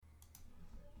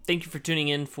Thank you for tuning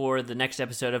in for the next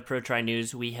episode of Pro Tri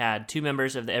News. We had two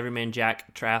members of the Everyman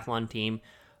Jack triathlon team,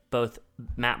 both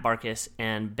Matt Barkas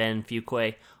and Ben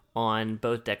Fuquay, on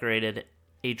both decorated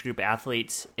age group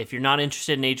athletes. If you're not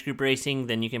interested in age group racing,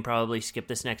 then you can probably skip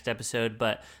this next episode,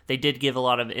 but they did give a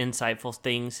lot of insightful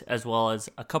things as well as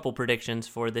a couple predictions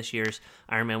for this year's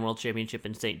Ironman World Championship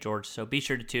in St. George. So be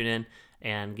sure to tune in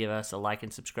and give us a like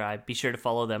and subscribe. Be sure to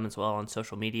follow them as well on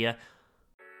social media.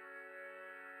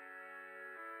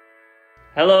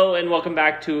 Hello and welcome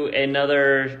back to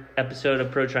another episode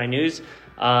of Pro Tri News.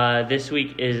 This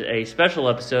week is a special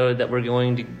episode that we're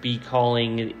going to be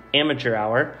calling Amateur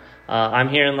Hour. I'm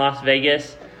here in Las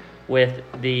Vegas with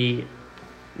the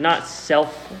not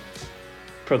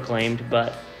self-proclaimed,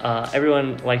 but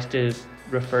everyone likes to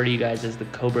refer to you guys as the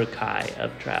Cobra Kai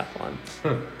of triathlon.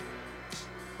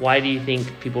 Why do you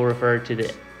think people refer to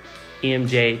the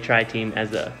EMJ Tri Team as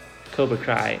the Cobra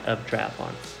Kai of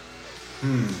triathlon?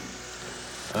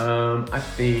 I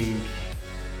think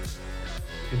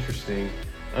interesting.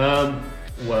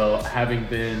 Well, having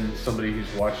been somebody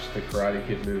who's watched the Karate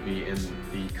Kid movie and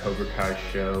the Cobra Kai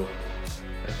show,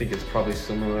 I think it's probably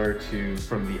similar to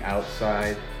from the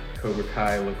outside. Cobra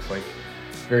Kai looks like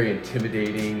very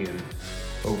intimidating and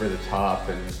over the top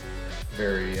and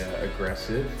very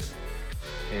aggressive.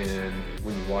 And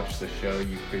when you watch the show,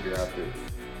 you figure out that,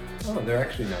 oh, they're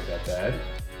actually not that bad.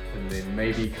 And they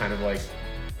may be kind of like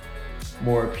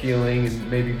more appealing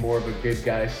and maybe more of a good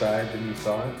guy side than you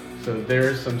thought. So there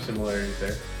is some similarities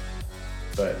there.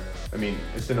 But, I mean,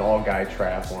 it's an all-guy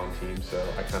triathlon team, so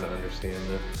I kind of understand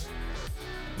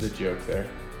the joke there.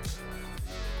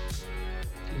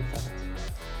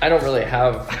 I don't really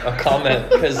have a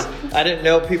comment because I didn't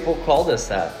know people called us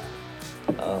that.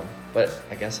 But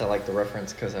I guess I like the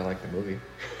reference because I like the movie.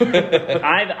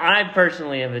 I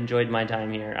personally have enjoyed my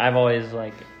time here. I've always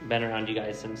been around you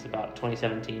guys since about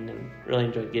 2017 and really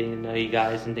enjoyed getting to know you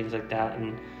guys and things like that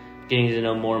and getting to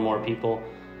know more and more people.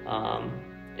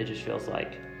 It just feels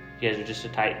like you guys are just a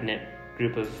tight-knit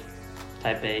group of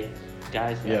type A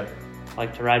guys that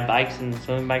like to ride bikes and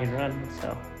swim, bike, and run.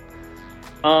 So,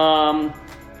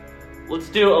 let's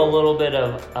do a little bit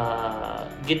of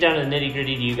get down to the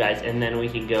nitty-gritty to you guys, and then we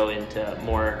can go into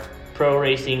more pro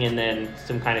racing and then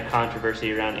some kind of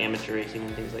controversy around amateur racing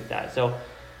and things like that. So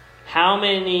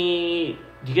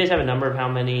do you guys have a number of how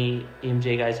many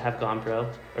EMJ guys have gone pro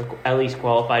or at least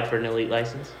qualified for an elite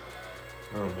license?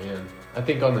 Oh man, I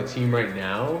think on the team right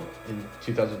now in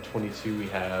 2022 we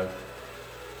have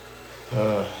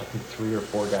I think 3 or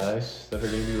 4 guys that are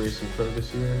going to be racing pro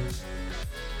this year.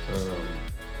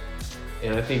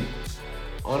 And I think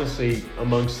honestly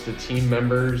amongst the team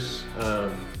members, I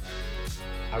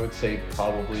would say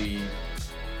probably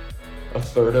a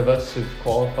third of us have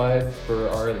qualified for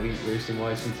our elite racing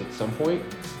license at some point.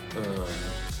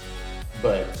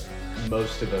 But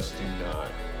most of us do not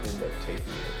end up taking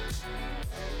it.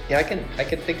 Yeah, I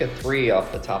can think of 3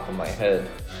 off the top of my head.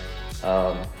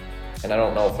 And I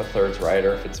don't know if a third's right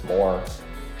or if it's more.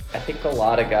 I think a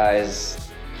lot of guys,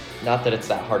 not that it's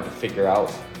that hard to figure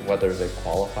out whether they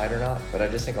qualified or not, but I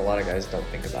just think a lot of guys don't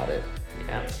think about it.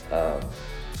 Yeah.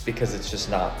 Because it's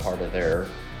just not part of their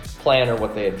plan or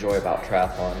what they enjoy about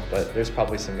triathlon. But there's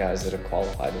probably some guys that have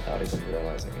qualified without even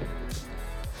realizing it.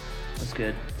 That's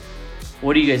good.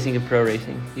 What do you guys think of pro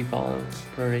racing? You follow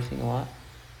pro racing a lot?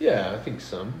 Yeah, I think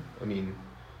some. I mean,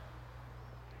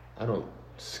 I don't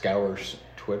scour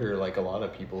Twitter like a lot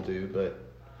of people do, but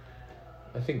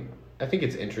I think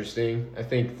it's interesting. I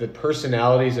think the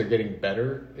personalities are getting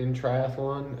better in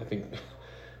triathlon. I think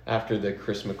after the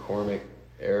Chris McCormick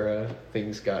era,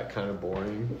 things got kind of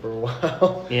boring for a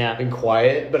while. Yeah. And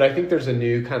quiet. But I think there's a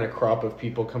new kind of crop of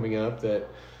people coming up that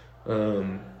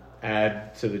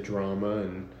add to the drama.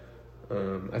 And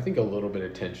I think a little bit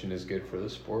of tension is good for the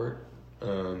sport.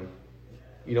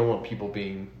 You don't want people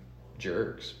being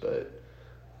jerks, but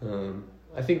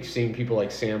I think seeing people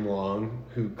like Sam Long,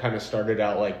 who kind of started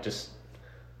out like just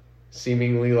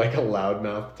seemingly like a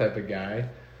loudmouth type of guy.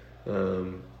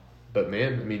 But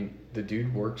man, I mean, the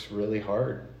dude works really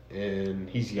hard and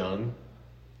he's young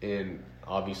and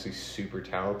obviously super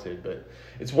talented. But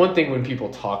it's one thing when people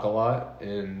talk a lot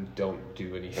and don't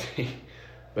do anything,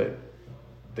 but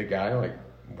the guy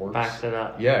works. Backs it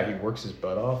up. Yeah, he works his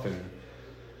butt off and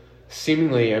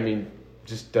seemingly, I mean,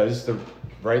 just does the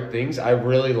right things. I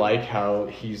really like how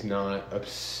he's not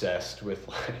obsessed with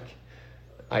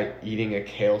eating a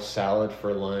kale salad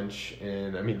for lunch,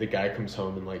 and I mean the guy comes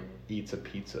home and eats a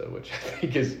pizza, which I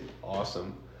think is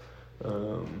awesome.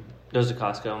 Goes to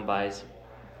Costco and buys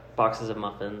boxes of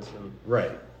muffins and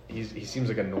right. He seems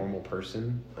like a normal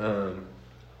person.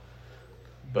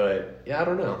 But yeah, I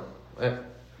don't know.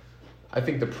 I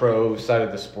think the pro side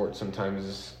of the sport sometimes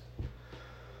is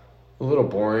a little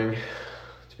boring,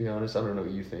 to be honest. I don't know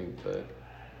what you think, but...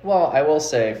 Well, I will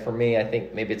say, for me, I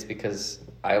think maybe it's because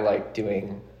I like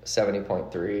doing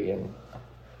 70.3 and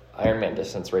Ironman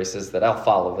distance races that I'll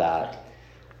follow that.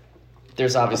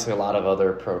 There's obviously a lot of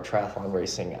other pro triathlon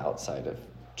racing outside of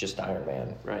just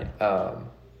Ironman. Right.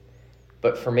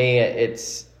 But for me,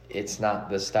 it's not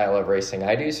the style of racing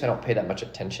I do, so I don't pay that much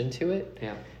attention to it.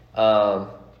 Yeah.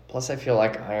 Plus, I feel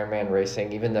like Ironman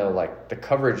racing, even though like the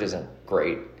coverage isn't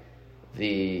great,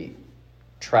 the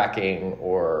tracking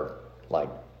or like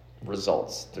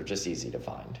results, they're just easy to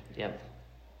find. Yep.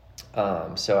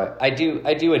 So I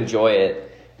do enjoy it.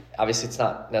 Obviously, it's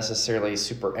not necessarily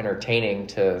super entertaining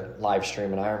to live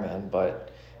stream an Ironman,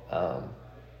 but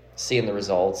seeing the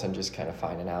results and just kind of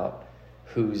finding out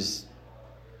who's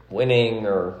winning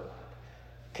or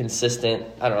consistent,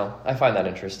 I don't know. I find that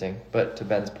interesting. But to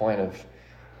Ben's point of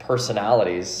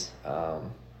personalities,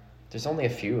 there's only a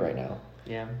few right now.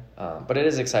 Yeah. But it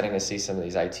is exciting to see some of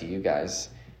these ITU guys.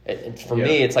 For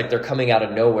me, it's like they're coming out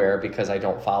of nowhere because I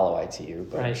don't follow ITU.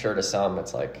 But I'm sure to some,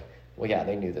 it's like, well, yeah,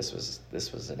 they knew this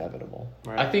was inevitable.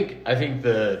 Right. I think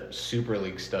the Super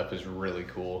League stuff is really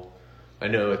cool. I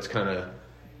know it's kind of...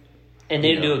 And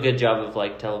they do a good job of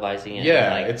like televising it.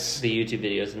 Yeah, and, like, it's the YouTube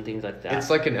videos and things like that. It's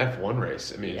like an F1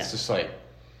 race. I mean, it's just like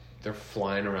they're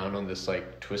flying around on this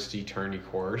like twisty, turny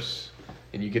course,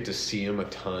 and you get to see them a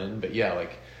ton. But yeah,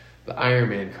 like the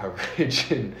Ironman coverage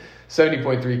and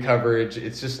 70.3 coverage,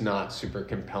 it's just not super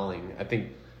compelling. I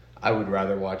think I would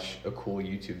rather watch a cool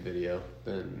YouTube video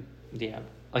than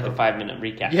like a 5-minute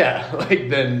recap. Yeah, like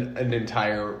than an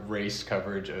entire race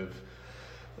coverage of,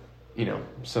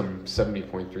 some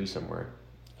 70.3 somewhere.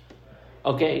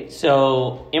 Okay,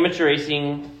 so amateur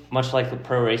racing, much like the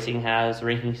pro racing, has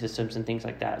ranking systems and things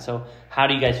like that. So how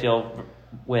do you guys feel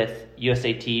with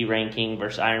USAT ranking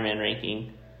versus Ironman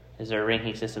ranking? Is there a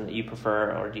ranking system that you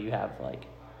prefer, or do you have like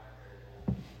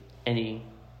any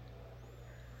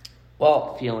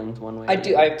feelings one way? I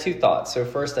do. I have two thoughts. So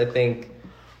first, I think,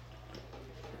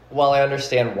 while I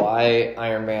understand why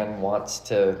Ironman wants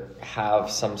to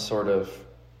have some sort of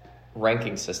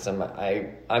ranking system,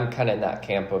 I'm kind of in that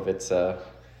camp of it's a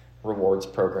rewards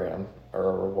program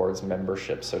or a rewards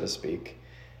membership, so to speak.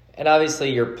 And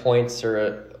obviously your points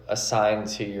are assigned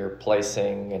to your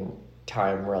placing and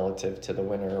time relative to the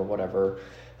winner or whatever.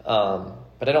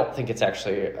 But I don't think it's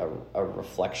actually a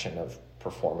reflection of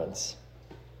performance.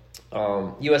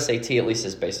 USAT at least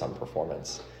is based on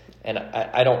performance. And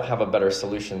I don't have a better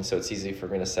solution, so it's easy for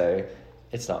me to say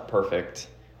it's not perfect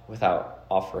without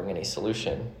offering any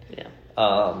solution. Yeah.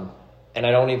 And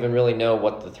I don't even really know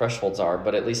what the thresholds are,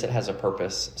 but at least it has a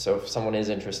purpose. So if someone is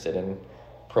interested in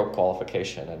pro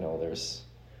qualification, I know there's,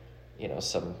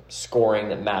 some scoring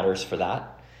that matters for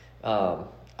that.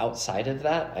 Outside of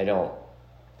that, I don't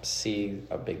see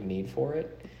a big need for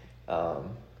it.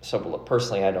 So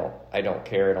personally, I don't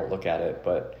care. I don't look at it,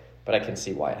 but I can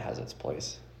see why it has its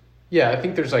place. Yeah, I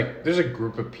think there's a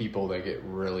group of people that get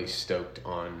really stoked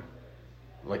on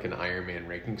like an Ironman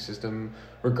ranking system,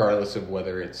 regardless of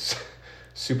whether it's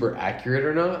super accurate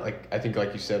or not. Like I think,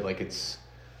 like you said, like it's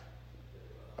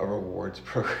a rewards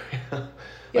program.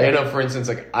 Yeah. I know, for instance,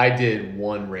 like I did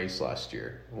one race last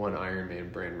year, one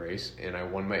Ironman brand race, and I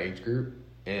won my age group,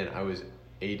 and I was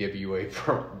AWA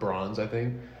bronze, I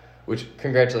think. Which,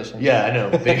 congratulations. Yeah, I know,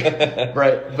 big,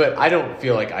 right? But I don't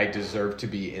feel like I deserve to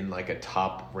be in like a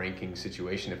top ranking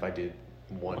situation if I did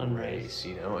one race,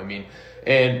 I mean,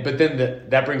 but then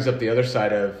that brings up the other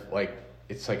side of like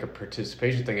it's like a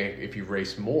participation thing. If you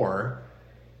race more,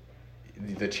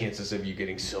 the chances of you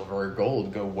getting silver or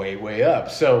gold go way, way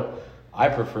up. So I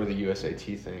prefer the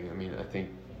USAT thing. I mean, I think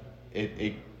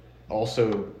it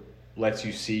also lets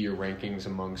you see your rankings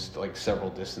amongst like several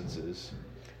distances.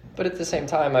 But at the same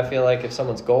time, I feel like if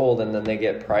someone's gold and then they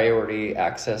get priority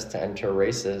access to enter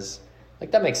races,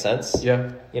 like that makes sense.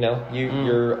 Yeah.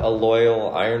 You're a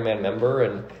loyal Ironman member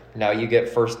and now you get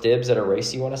first dibs at a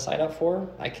race you want to sign up for.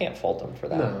 I can't fault them for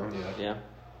that. No, yeah.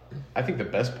 I think the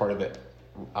best part of the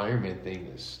Ironman thing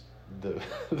is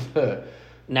the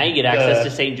now you get access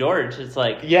to St. George. It's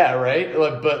like right.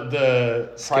 But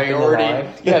the Skipping priority,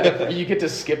 the line. You get to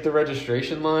skip the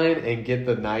registration line and get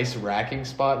the nice racking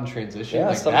spot in transition. Yeah,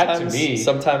 like that to me,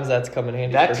 sometimes that's come in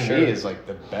handy. That for to sure. me is like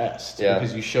the best. Yeah,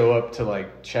 because you show up to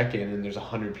like check in and there's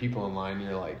 100 people in line and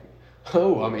you're like,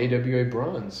 oh, I'm AWA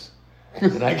bronze.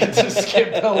 And I get to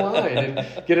skip the line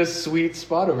and get a sweet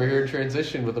spot over here in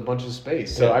transition with a bunch of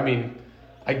space. So, I mean,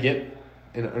 I get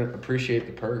and appreciate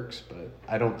the perks, but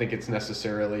I don't think it's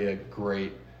necessarily a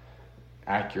great,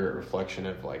 accurate reflection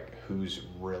of, like, who's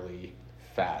really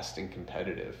fast and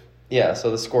competitive. Yeah,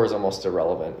 so the score is almost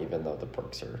irrelevant, even though the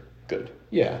perks are good.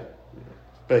 Yeah.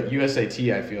 But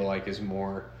USAT, I feel like, is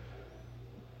more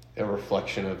a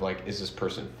reflection of, like, is this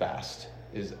person fast?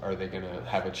 Are they going to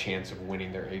have a chance of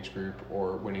winning their age group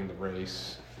or winning the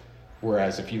race?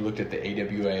 Whereas if you looked at the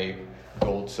AWA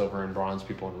gold, silver, and bronze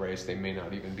people in race, they may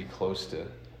not even be close to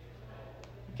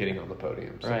getting on the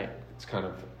podium. So Right. it's kind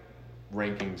of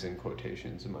rankings in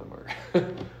quotations in my mark.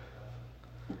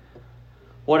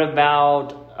 What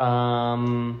about,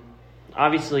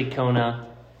 obviously Kona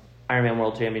Ironman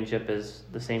World Championship is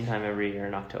the same time every year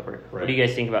in October. Right. What do you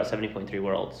guys think about 70.3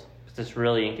 Worlds? It's just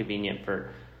really inconvenient for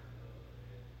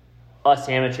us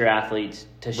amateur athletes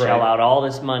to shell Right. out all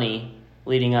this money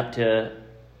leading up to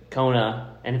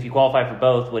Kona, and if you qualify for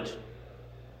both, which,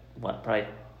 probably,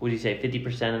 would you say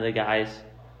 50% of the guys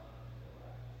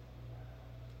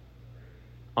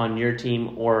on your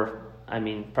team, or,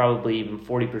 probably even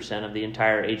 40% of the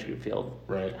entire age group field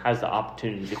Right. has the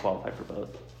opportunity to qualify for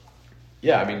both.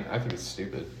 Yeah, I think it's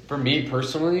stupid. For me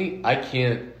personally, I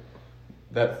can't.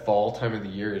 That fall time of the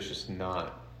year is just not.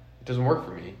 It doesn't work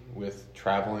for me with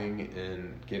traveling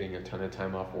and getting a ton of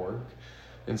time off work,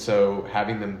 and so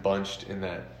having them bunched in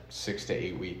that 6 to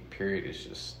 8 week period is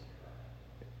just.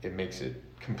 It makes it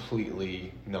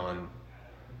completely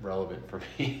non-relevant for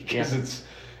me because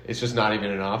it's just not even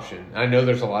an option. I know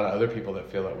there's a lot of other people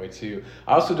that feel that way too.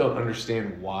 I also don't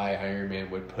understand why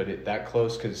Ironman would put it that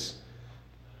close, because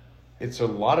it's a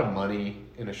lot of money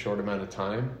in a short amount of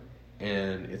time,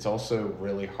 and it's also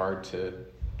really hard to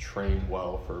train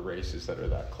well for races that are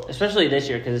that close. Especially this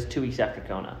year because it's 2 weeks after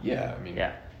Kona. Yeah,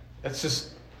 Yeah. that's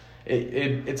just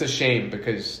it's a shame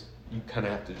because you kind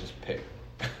of have to just pick.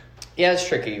 Yeah, it's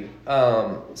tricky.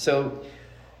 So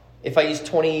if I use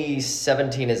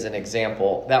 2017 as an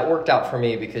example, that worked out for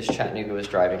me because Chattanooga was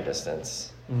driving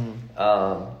distance.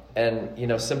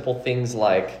 And, simple things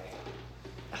like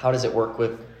how does it work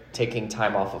with taking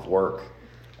time off of work?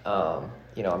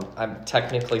 I'm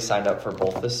technically signed up for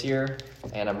both this year,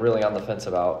 and I'm really on the fence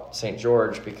about St.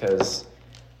 George because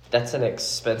that's an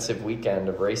expensive weekend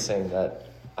of racing that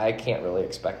I can't really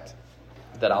expect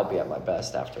that I'll be at my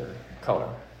best after Kona.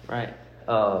 Right.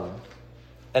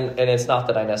 And it's not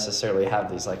that I necessarily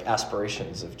have these like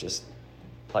aspirations of just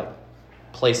like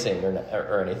placing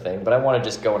or anything, but I want to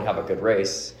just go and have a good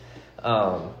race.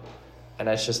 And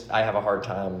it's just, I have a hard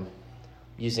time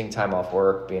using time off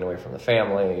work, being away from the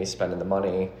family, spending the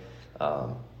money,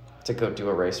 to go do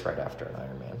a race right after an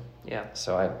Ironman. Yeah.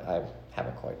 So I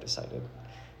haven't quite decided.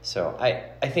 So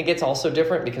I think it's also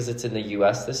different because it's in the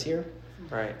U.S. this year.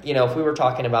 Right. If we were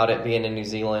talking about it being in New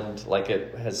Zealand like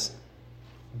it has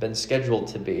been scheduled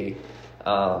to be,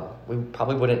 we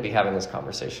probably wouldn't be having this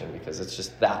conversation because it's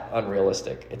just that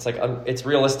unrealistic. It's like it's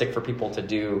realistic for people to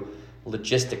do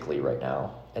logistically right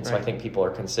now. And so I think people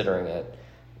are considering it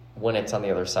when it's on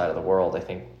the other side of the world. I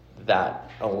think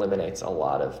that eliminates a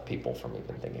lot of people from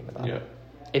even thinking about it.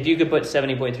 If you could put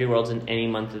 70.3 Worlds in any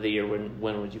month of the year,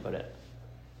 when would you put it?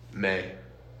 May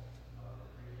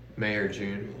or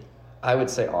June. I would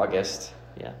say August.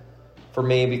 Yeah. For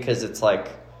me, because it's like,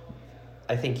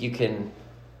 I think you can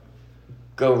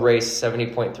go race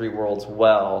 70.3 Worlds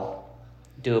well.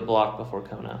 Do a block before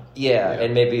Kona. Yeah,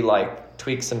 and maybe like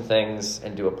tweak some things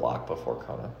and do a block before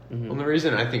Kona. Mm-hmm. Well, the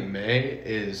reason I think May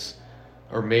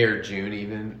or June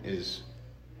even is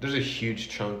there's a huge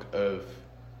chunk of,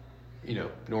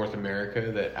 North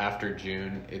America that after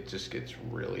June, it just gets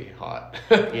really hot.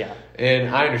 Yeah. And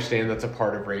I understand that's a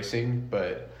part of racing,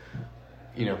 but,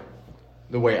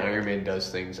 the way Ironman does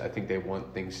things, I think they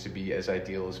want things to be as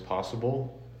ideal as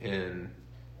possible. And,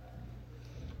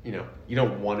 you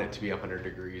don't want it to be 100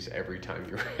 degrees every time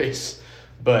you race.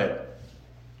 But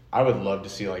I would love to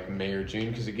see like May or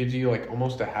June because it gives you like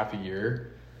almost a half a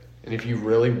year. And if you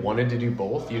really wanted to do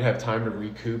both, you'd have time to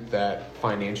recoup that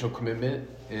financial commitment.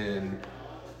 And,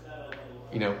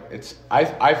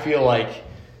 I feel like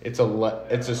it's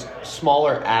a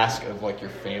smaller ask of like your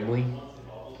family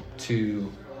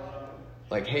to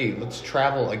like, hey, let's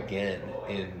travel again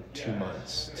in 2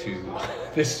 months to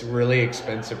this really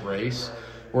expensive race.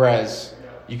 Whereas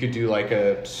you could do like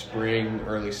a spring,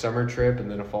 early summer trip and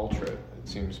then a fall trip. It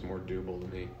seems more doable to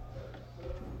me.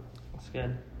 That's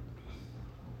good.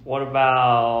 What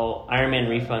about Ironman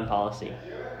refund policy?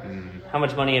 How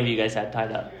much money have you guys had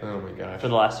tied up Oh my gosh. for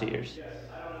the last 2 years?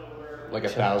 Like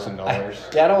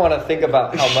 $1,000. Yeah, I don't want to think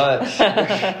about how much.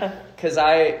 Because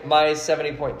my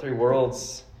 70.3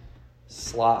 Worlds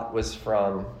slot was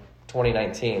from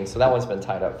 2019, so that one's been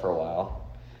tied up for a while.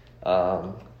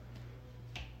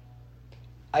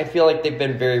 I feel like they've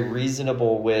been very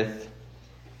reasonable with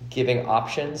giving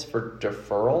options for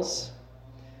deferrals.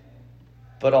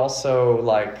 but also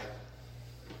like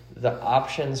the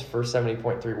options for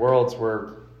 70.3 Worlds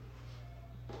were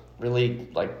really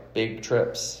like big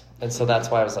trips. And so that's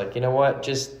why I was like, you know what,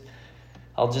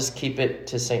 I'll just keep it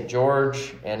to St.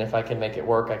 George, and if I can make it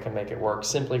work, I can make it work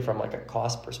simply from like a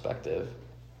cost perspective.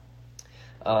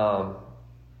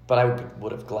 But I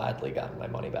would have gladly gotten my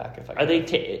money back if I could.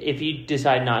 If you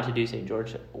decide not to do St.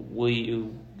 George, will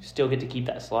you still get to keep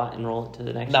that slot and roll it to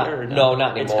the next year? Or no,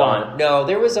 not anymore. It's gone. No,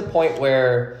 there was a point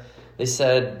where they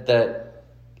said that,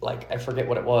 like, I forget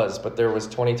what it was, but there was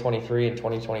 2023 and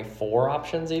 2024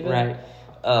 options even. Right.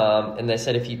 And they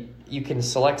said if you can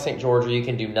select St. George or you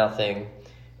can do nothing,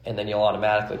 and then you'll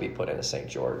automatically be put into St.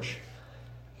 George.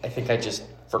 I think I just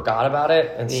forgot about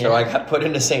it, and so I got put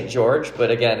into St. George.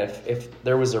 But again, if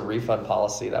there was a refund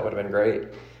policy, that would have been great.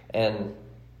 And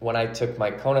when I took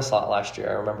my Kona slot last year,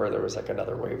 I remember there was like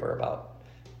another waiver about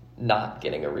not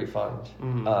getting a refund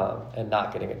and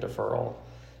not getting a deferral.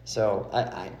 So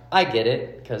I get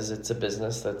it, because it's a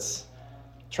business that's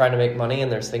trying to make money,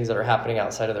 and there's things that are happening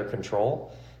outside of their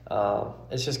control.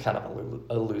 It's just kind of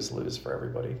a lose-lose for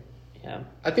everybody. Yeah.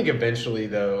 I think eventually,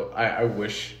 though, I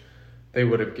wish they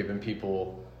would have given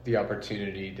people the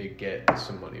opportunity to get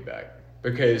some money back.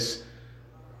 Because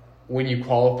when you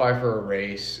qualify for a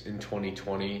race in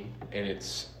 2020 and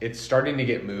it's starting to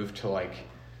get moved to like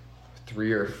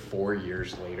 3 or 4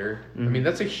 years later, I mean,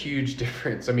 that's a huge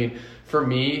difference. I mean, for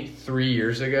me, 3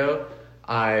 years ago,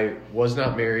 I was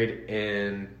not married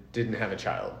and didn't have a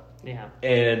child. Yeah.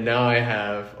 And now I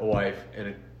have a wife and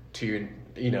a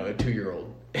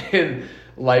 2-year-old. And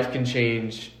life can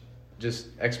change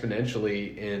just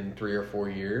exponentially in 3 or 4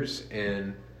 years,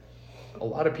 and a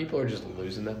lot of people are just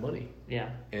losing that money. Yeah.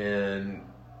 And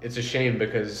it's a shame,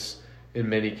 because in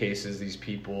many cases these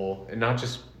people, and not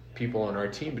just people on our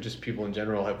team, but just people in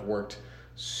general, have worked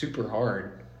super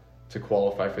hard to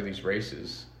qualify for these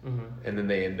races, and then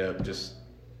they end up just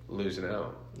losing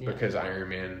out because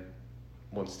Ironman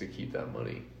wants to keep that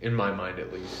money, in my mind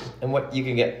at least. And what you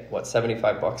can get,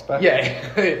 $75 back?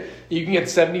 Yeah, you can get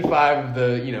 75 of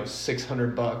the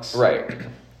 $600, right?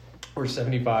 Or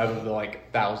 75 of the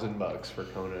 $1,000 for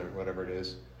Kona or whatever it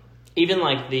is. Even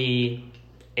like the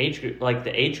age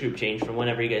group change from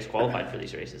whenever you guys qualified for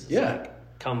these races. It's like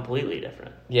completely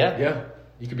different. Yeah.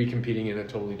 You could be competing in a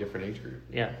totally different age group.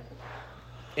 Yeah.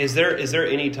 Is there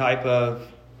any type of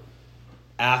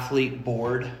athlete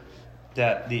board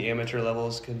that the amateur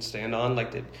levels can stand on?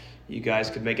 Like, that you guys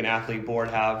could make an athlete board,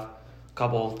 have a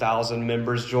couple thousand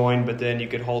members join, but then you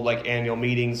could hold like annual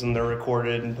meetings and they're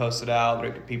recorded and posted out.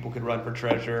 Or people could run for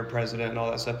treasurer, president, and all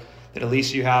that stuff. That at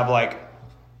least you have like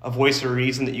a voice of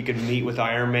reason that you could meet with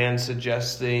Ironman,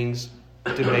 suggest things,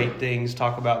 debate things,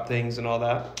 talk about things, and all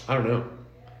that. I don't know.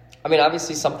 I mean,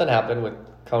 obviously something happened with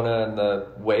Kona and the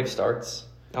wave starts.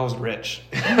 I was rich.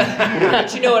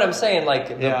 But you know what I'm saying? Like,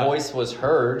 the voice was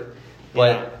heard.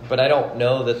 But I don't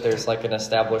know that there's like an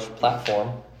established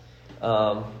platform.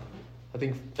 I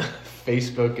think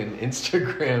Facebook and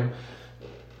Instagram.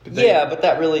 But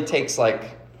that really takes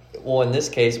in this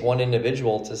case, one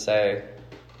individual to say,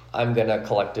 I'm going to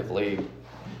collectively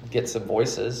get some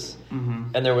voices.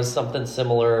 Mm-hmm. And there was something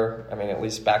similar, I mean, at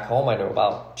least back home I know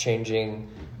about changing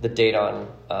the date on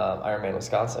Ironman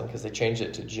Wisconsin, because they changed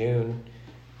it to June.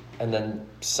 And then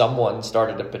someone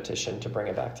started a petition to bring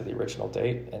it back to the original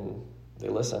date, and they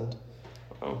listened.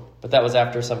 Oh. But that was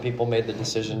after some people made the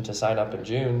decision to sign up in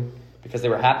June because they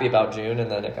were happy about June, and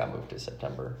then it got moved to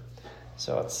September.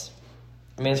 So it's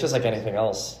just like anything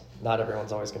else. Not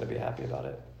everyone's always going to be happy about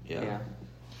it. Yeah.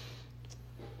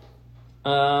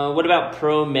 What about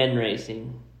pro men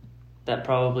racing? That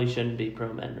probably shouldn't be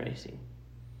pro men racing.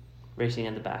 Racing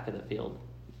at the back of the field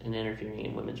and interfering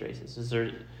in women's races.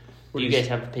 Do you guys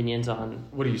have opinions on...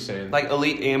 What are you saying? Like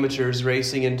elite amateurs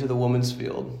racing into the women's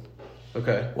field.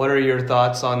 Okay. What are your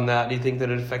thoughts on that? Do you think that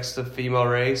it affects the female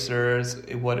race, or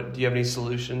do you have any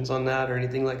solutions on that or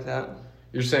anything like that?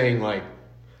 You're saying like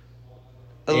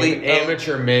elite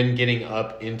amateur men getting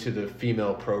up into the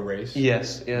female pro race?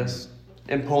 Yes.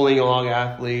 And pulling along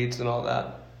athletes and all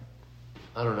that.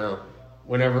 I don't know.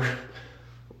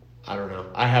 I don't know.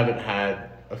 I haven't had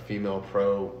a female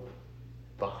pro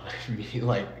behind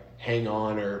me hang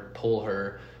on or pull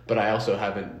her, but I also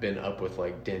haven't been up with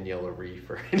Daniela Reef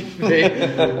or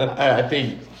anything. I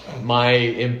think my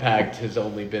impact has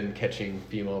only been catching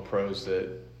female pros that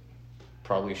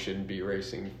probably shouldn't be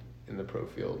racing in the pro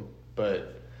field.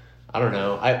 But I don't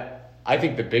know. I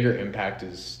think the bigger impact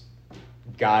is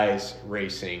guys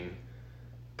racing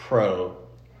pro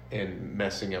and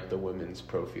messing up the women's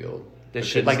pro field. that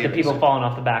should Like the people falling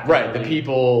off the back. Right, the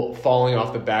people falling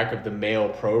off the back of the male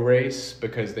pro race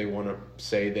because they want to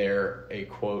say they're a,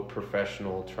 quote,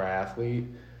 professional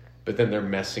triathlete, but then they're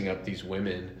messing up these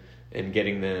women and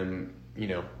getting them, you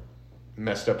know,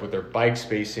 messed up with their bike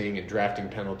spacing and drafting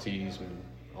penalties and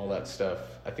all that stuff.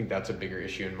 I think that's a bigger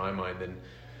issue in my mind than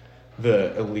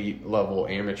the elite level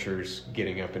amateurs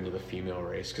getting up into the female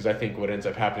race, because I think what ends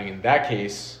up happening in that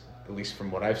case, at least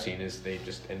from what I've seen, is they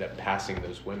just end up passing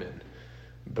those women.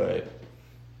 But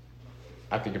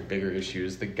I think a bigger issue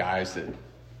is the guys that,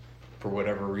 for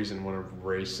whatever reason, want to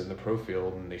race in the pro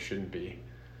field, and they shouldn't be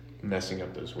messing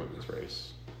up those women's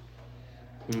race.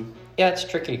 Yeah, it's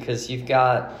tricky because you've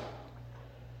got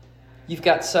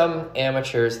some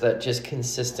amateurs that just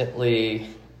consistently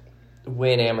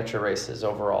win amateur races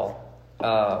overall,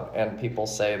 and people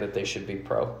say that they should be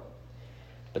pro.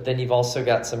 But then you've also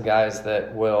got some guys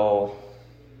that will,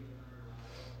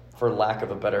 for lack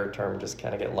of a better term, just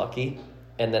kind of get lucky,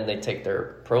 and then they take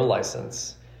their pro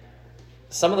license.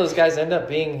 Some of those guys end up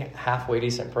being halfway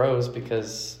decent pros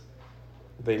because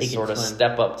they sort of swim.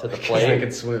 step up to the They plate.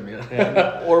 can swim,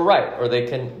 yeah. or they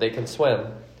can swim.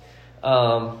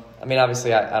 I mean,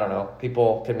 obviously, I don't know.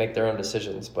 People can make their own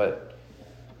decisions, but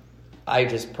I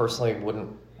just personally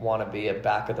wouldn't want to be a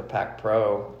back of the pack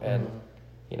pro and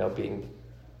you know, being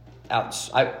out.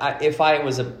 If I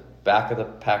was a back of the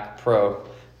pack pro,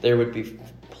 there would be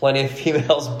plenty of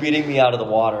females beating me out of the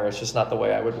water. It's just not the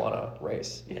way I would want to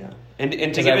race. Yeah, and to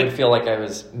Because give I would it feel like I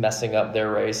was messing up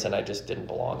their race and I just didn't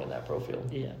belong in that pro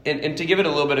field. Yeah. and to give it a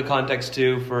little bit of context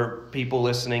too for people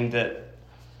listening that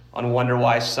wonder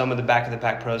why some of the back of the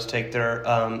pack pros take their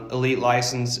elite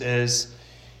license is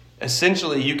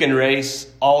essentially you can race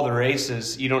all the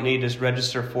races. You don't need to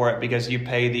register for it because you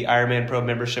pay the Ironman Pro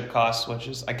membership cost, which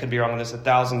is, I could be wrong on this,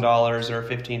 $1,000 or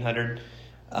 $1,500,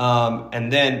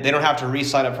 and then they don't have to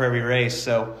re-sign up for every race.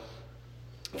 So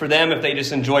for them, if they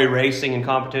just enjoy racing and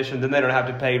competition, then they don't have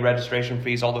to pay registration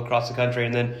fees all across the country,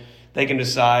 and then they can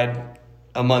decide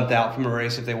a month out from a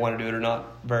race if they want to do it or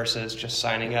not, versus just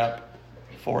signing up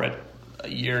for it a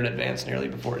year in advance, nearly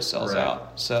before it sells Right.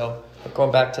 out. So But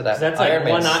going back to that, So that's like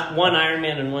Ironman, one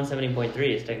Ironman and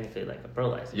 170.3 is technically like a pro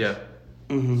license. Yeah.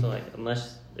 So like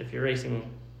if you're racing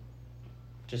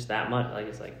just that much, like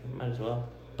it's like might as well.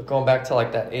 But going back to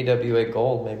like that AWA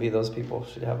Gold, maybe those people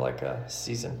should have like a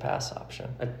season pass option.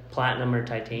 A platinum or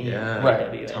titanium. Yeah. Right.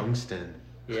 AWA. Tungsten.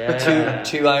 Yeah.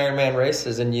 Two Ironman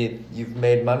races and you've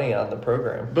made money on the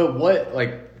program. But what,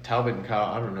 like, Talbot and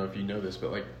Kyle, I don't know if you know this,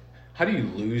 but, like, how do you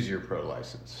lose your pro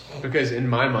license? Because in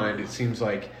my mind, it seems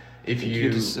like if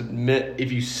you just submit.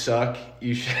 if you suck,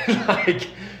 you should, like,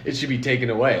 it should be taken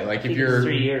away. Like, I think if you're it's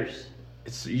 3 years.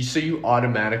 so you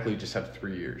automatically just have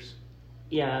 3 years.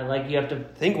 Yeah, like you have to. I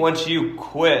think once you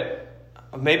quit,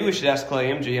 maybe we should ask Clay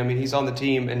MG. I mean, he's on the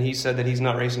team, and he said that he's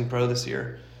not racing pro this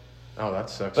year. Oh, that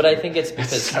sucks. But I think it's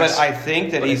because But I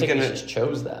think that he he's gonna. just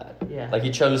chose that. Yeah. Like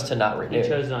he chose to not renew. He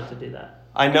chose not to do that.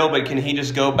 I know, but can he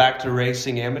just go back to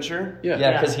racing amateur? yeah,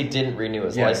 Yeah, because he didn't renew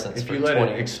his license if for you let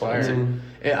 20 it expire.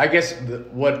 20. I guess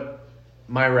what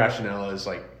my rationale is,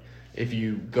 like, if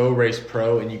you go race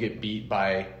pro and you get beat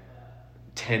by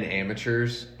 10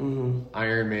 amateurs,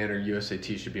 Ironman or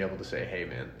USAT should be able to say, "Hey,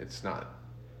 man, it's not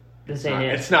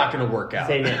going to work out."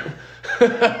 This ain't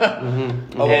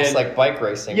it. Almost And- like bike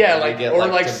racing. Yeah, where like, you get, or like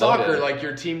demoted. soccer, like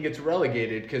your team gets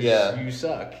relegated because Yeah. you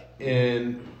suck.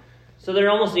 And So there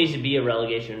almost needs to be a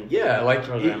relegation. yeah, like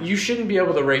program. you shouldn't be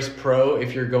able to race pro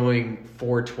if you're going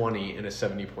 420 in a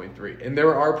 70.3. And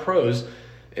there are pros,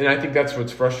 and I think that's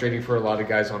what's frustrating for a lot of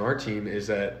guys on our team is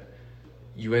that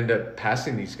you end up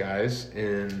passing these guys,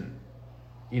 and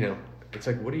you know it's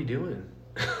like, what are you doing?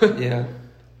 Yeah.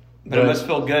 But it must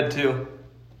feel good too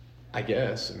I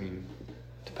guess. I mean,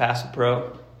 to pass a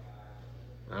pro.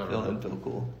 I don't Feel know. feel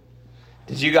cool.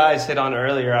 Did you guys hit on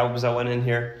earlier? I went in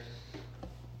here.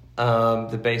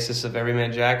 The basis of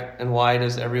Everyman Jack, and why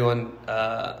does everyone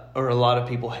or a lot of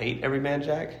people hate Everyman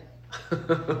Jack?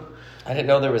 I didn't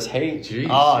know there was hate. Jeez,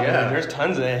 Oh, yeah. there's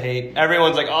tons of hate.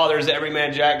 Everyone's like, "Oh, there's the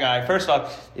Everyman Jack guy." First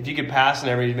off, if you could pass an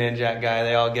Everyman Jack guy,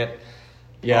 they all get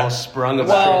all sprung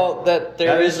about it. Well,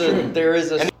 there That is is true. there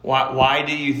is a And why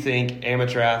do you think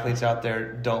amateur athletes out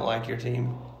there don't like your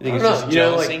team? You think I it's don't just know. You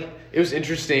know, jealousy? like, it was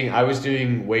interesting. I was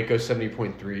doing Waco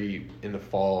 70.3 in the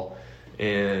fall,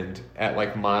 and at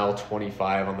like mile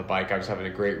 25 on the bike, I was having a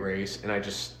great race, and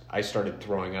I started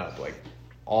throwing up like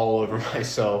all over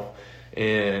myself,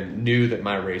 and knew that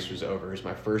my race was over. It was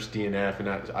my first DNF, and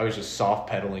I was just soft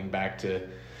pedaling back to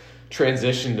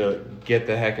transition to get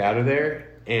the heck out of there.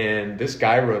 And this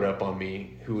guy rode up on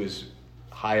me who was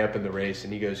high up in the race,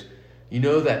 and he goes, you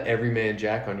know that Everyman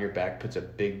Jack on your back puts a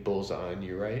big bullseye on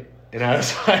you, right? And I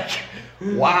was like,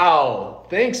 wow,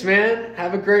 thanks, man.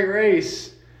 Have a great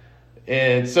race.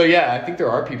 And so, yeah, I think there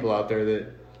are people out there that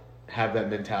have that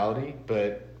mentality,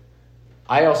 but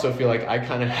I also feel like I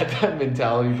kind of had that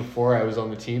mentality before I was on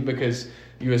the team, because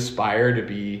you aspire to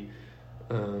be,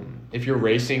 if you're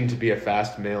racing to be a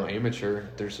fast male amateur,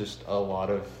 there's just a lot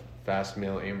of fast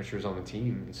male amateurs on the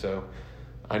team. And so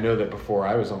I know that before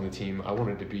I was on the team, I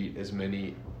wanted to beat as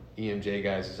many EMJ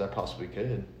guys as I possibly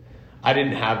could. I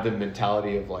didn't have the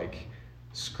mentality of like,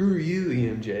 screw you,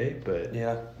 EMJ, but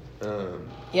Yeah.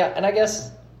 Yeah, and I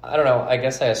guess, I don't know, I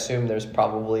guess I assume there's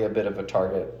probably a bit of a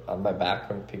target on my back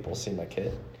when people see my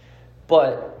kit.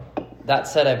 But that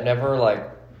said, I've never like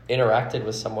interacted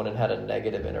with someone and had a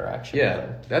negative interaction with yeah,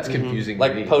 them. that's confusing to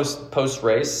me. Like post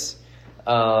race,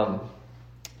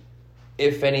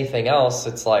 if anything else,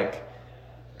 it's like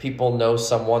people know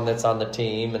someone that's on the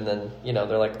team, and then, you know,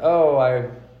 they're like, oh, I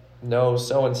know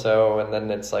so-and-so, and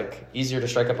then it's like easier to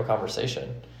strike up a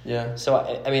conversation. Yeah. So,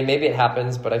 I mean, maybe it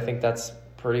happens, but I think that's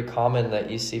pretty common that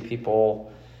you see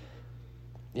people,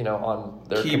 you know, on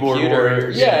their Keyboard computer.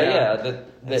 warriors. Yeah,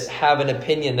 that have an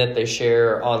opinion that they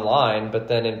share online, but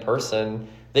then in person,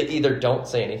 they either don't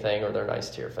say anything or they're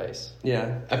nice to your face.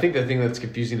 Yeah. I think the thing that's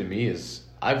confusing to me is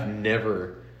I've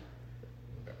never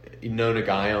known a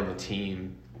guy on the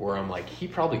team where I'm like, he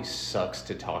probably sucks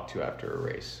to talk to after a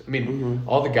race. I mean,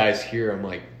 all the guys here, I'm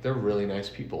like, they're really nice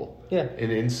people. Yeah.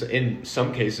 And in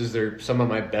some cases, they're some of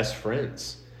my best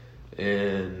friends.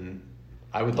 And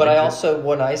I would But like I to- also,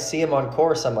 when I see him on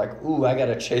course, I'm like, ooh, I got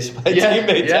to chase my yeah,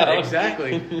 teammate yeah, down.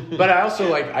 exactly. But I also,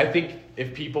 like, I think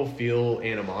if people feel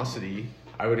animosity,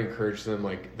 I would encourage them,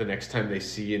 like, the next time they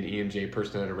see an EMJ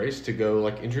person at a race to go,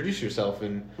 like, introduce yourself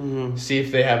and see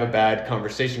if they have a bad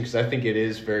conversation, because I think it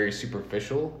is very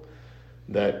superficial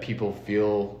that people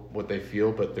feel what they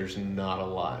feel, but there's not a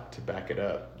lot to back it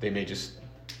up. They may just,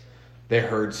 they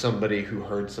heard somebody who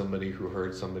heard somebody who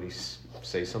heard somebody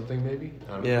say something, maybe?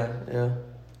 I don't know. Yeah. Yeah.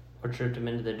 Or tripped them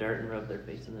into the dirt and rubbed their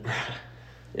face in the dirt.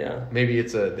 Yeah. Maybe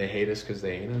it's they hate us because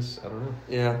they hate us. I don't know.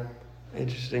 Yeah.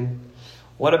 Interesting.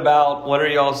 What are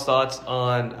y'all's thoughts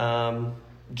on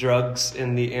drugs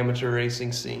in the amateur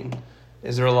racing scene?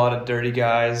 Is there a lot of dirty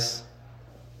guys,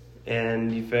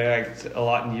 and you feel like it's a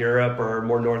lot in Europe or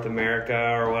more North America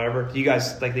or whatever? Do you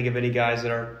guys like think of any guys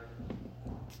that are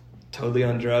totally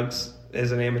on drugs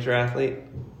as an amateur athlete?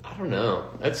 I don't know.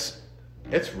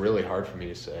 It's really hard for me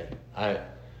to say.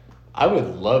 I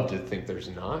would love to think there's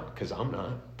not, because I'm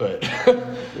not. But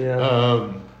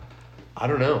Yeah. I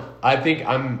don't know. I think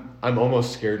I'm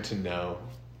almost scared to know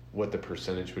what the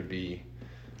percentage would be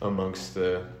amongst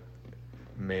the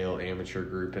male amateur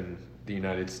group in the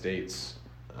United States.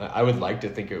 I would like to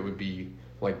think it would be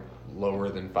like lower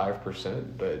than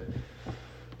 5%, but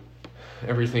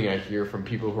everything I hear from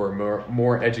people who are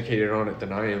more educated on it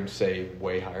than I am say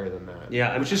way higher than that.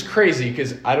 Yeah, which is crazy,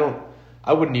 because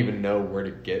I wouldn't even know where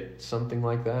to get something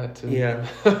like that. Yeah.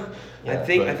 I But-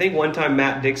 think one time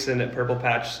Matt Dixon at Purple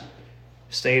Patch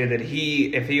stated that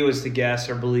if he was to guess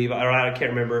or believe, I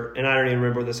can't remember, and I don't even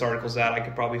remember where this article's at, I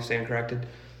could probably stand corrected,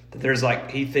 that there's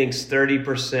he thinks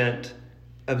 30%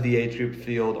 of the age group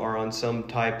field are on some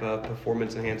type of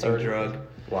performance enhancing drug.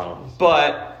 Wow.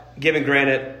 But given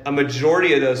granted, a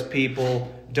majority of those people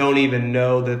don't even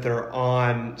know that they're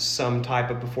on some type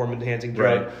of performance enhancing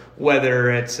drug, Right.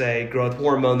 whether it's a growth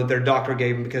hormone that their doctor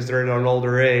gave them because they're at an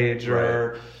older age,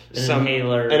 or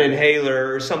An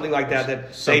inhaler or something like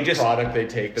that Some they just product they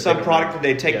take. some don't product know. that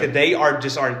they take Yeah. that they aren't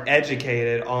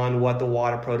educated on what the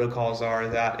WADA protocols are,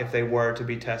 that if they were to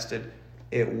be tested,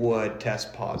 it would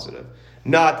test positive.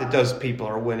 Not that those people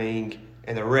are winning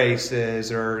in the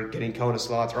races or getting Kona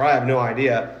slots, or I have no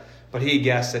idea. But he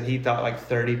guessed that he thought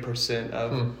 30%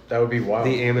 of That would be wild.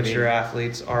 the amateur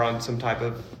athletes are on some type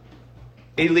of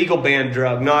illegal banned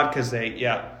drug. Not because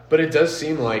But it does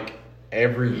seem like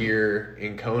every year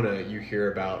in Kona, you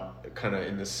hear about kind of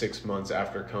in the 6 months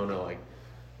after Kona, like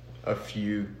a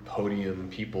few podium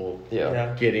people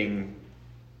Yeah. getting,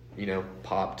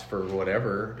 popped for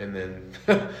whatever, and then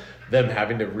them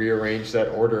having to rearrange that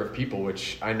order of people,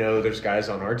 which I know there's guys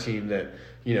on our team that,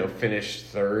 finished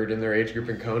third in their age group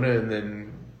in Kona, and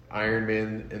then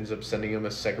Ironman ends up sending them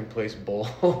a second place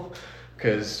bowl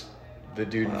because the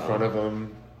dude in front of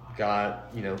them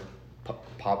got,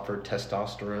 popped for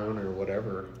testosterone or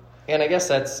whatever. And I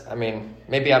guess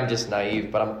maybe I'm just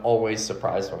naive, but I'm always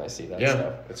surprised when I see that Yeah,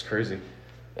 stuff. it's crazy.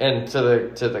 And to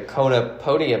the Kona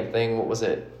podium thing, what was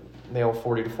it? Male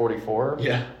 40 to 44?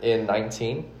 Yeah. In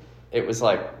 19? It was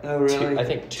like, Oh, really? I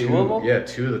think two of them? Yeah,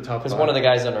 2 of the top 5. Because one of the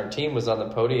guys on our team was on the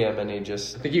podium, and I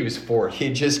think he was 4th.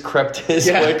 he just crept his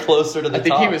way closer to the top. I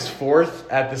think he was 4th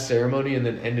at the ceremony and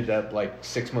then ended up like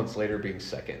 6 months later being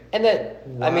 2nd. And that,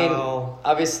 I mean, Wow.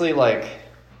 obviously, like,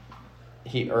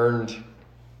 he earned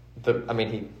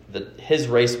his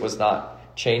race was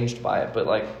not changed by it, but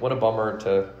like, what a bummer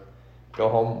to go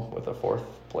home with a 4th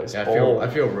place Yeah, bowl. I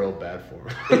feel real bad for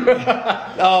him.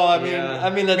 Oh, I mean, Yeah. I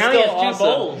mean that's Now he still has 2 awesome.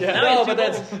 bowls. Yeah. Now he No,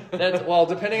 has but 2 that's well,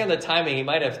 depending on the timing, he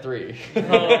might have 3. Oh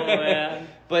man.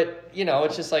 But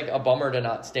it's just like a bummer to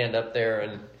not stand up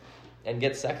there and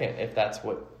get 2nd if that's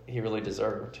what he really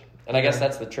deserved. And I guess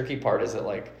that's the tricky part, is that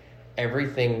like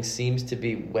everything seems to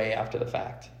be way after the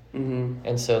fact. Mm-hmm.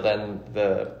 And so then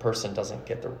the person doesn't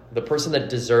get the person that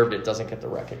deserved it doesn't get the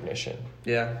recognition.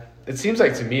 Yeah. It seems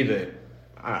like to me that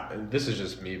this is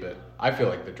just me, but I feel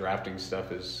like the drafting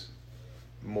stuff is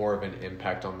more of an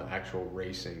impact on the actual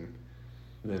racing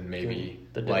than maybe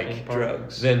The like doping part.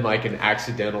 Drugs. than like an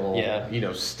accidental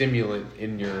Yeah. stimulant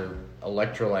in your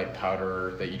electrolyte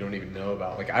powder that you don't even know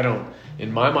about. Like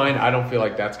in my mind, I don't feel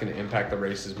like that's going to impact the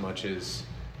race as much as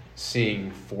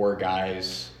seeing 4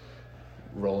 guys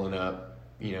rolling up,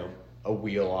 a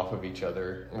wheel off of each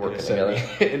other Working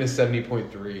in a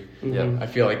 70.3. Yeah. I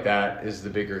feel like that is the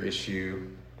bigger issue.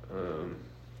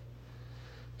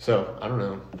 So I don't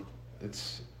know.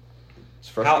 It's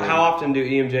frustrating. How often do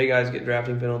EMJ guys get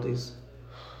drafting penalties?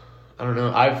 I don't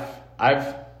know.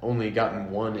 I've only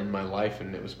gotten one in my life,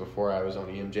 and it was before I was on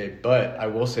EMJ. But I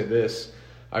will say this: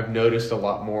 I've noticed a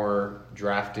lot more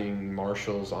drafting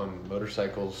marshals on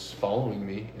motorcycles following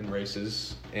me in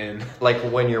races, and Like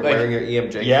when you're wearing your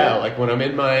EMJ yeah, kit. like when I'm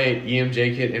in my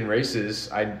EMJ kit in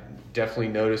races, I definitely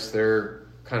notice they're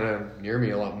kind of near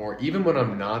me a lot more. Even when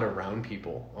I'm not around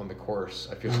people on the course,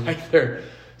 I feel like they're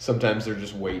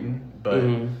just waiting. But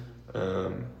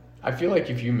I feel like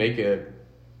if you make a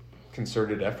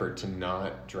concerted effort to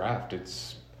not draft,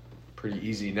 it's pretty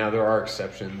easy. Now there are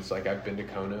exceptions. Like I've been to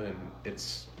Kona, and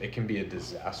it can be a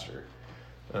disaster.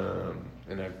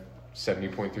 And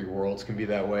 70.3 Worlds can be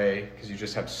that way because you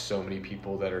just have so many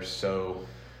people that are so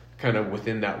kind of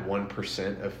within that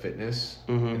 1% of fitness,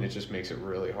 and it just makes it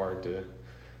really hard to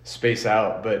space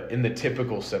out. But in the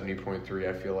typical 70.3,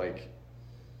 I feel like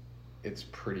it's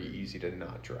pretty easy to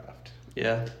not draft.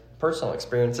 Yeah. Personal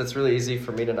experience, it's really easy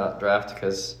for me to not draft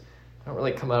because I don't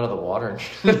really come out of the water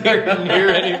near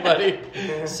anybody.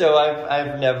 So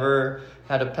I've never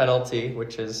had a penalty,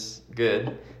 which is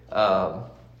good.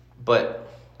 But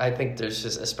I think there's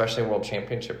just, especially in World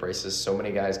Championship races, so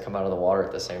many guys come out of the water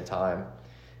at the same time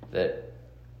that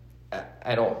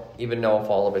I don't even know if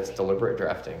all of it's deliberate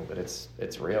drafting, but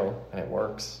it's real and it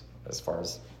works as far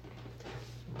as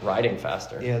riding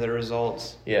faster. Yeah, the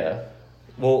results. Yeah.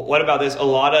 Well, what about this? A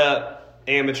lot of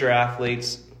amateur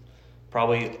athletes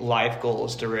probably life goal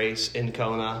is to race in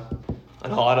Kona,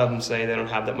 and a lot of them say they don't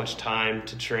have that much time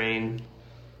to train,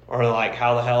 or like,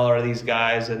 how the hell are these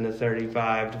guys in the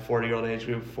 35 to 40-year-old age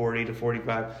group, 40 to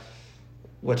 45,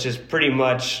 which is pretty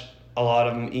much a lot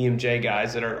of them EMJ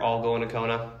guys that are all going to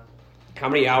Kona. How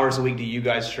many hours a week do you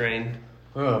guys train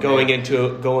going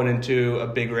into a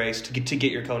big race to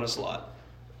get your Kona slot?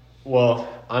 Well,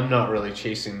 I'm not really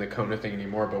chasing the Kona thing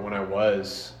anymore, but when I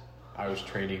was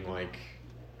training like,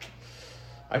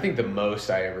 I think the most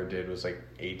I ever did was like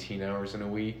 18 hours in a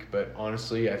week, but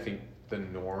honestly, I think the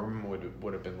norm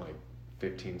would have been like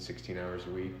 15, 16 hours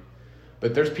a week.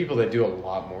 But there's people that do a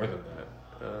lot more than that.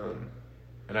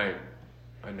 And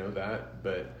I know that,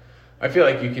 but I feel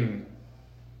like you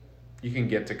can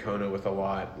get to Kona with a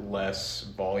lot less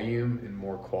volume and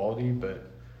more quality,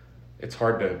 but it's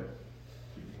hard to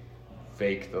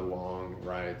fake the long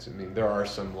rides. I mean, there are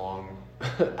some long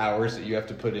hours that you have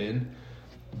to put in,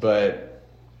 but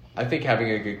I think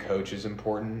having a good coach is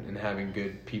important, and having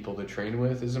good people to train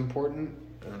with is important.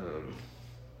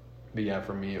 But yeah,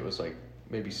 for me, it was like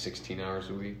maybe 16 hours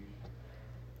a week.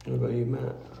 What about you,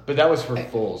 Matt? But that was for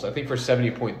fulls. I think for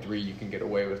 70.3, you can get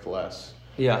away with less.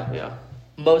 Yeah.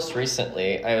 Most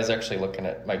recently, I was actually looking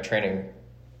at my training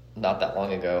not that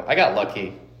long ago. I got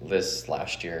lucky this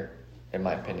last year, in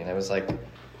my opinion. I was like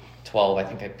 12. I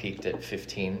think I peaked at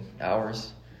 15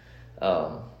 hours.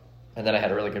 And then I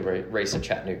had a really good race in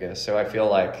Chattanooga. So I feel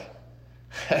like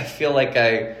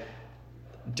I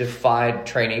defied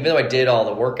training. Even though I did all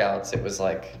the workouts, it was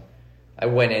like I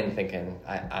went in thinking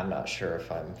I'm not sure if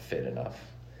I'm fit enough.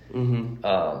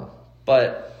 Mm-hmm.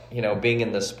 But being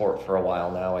in the sport for a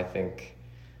while now, I think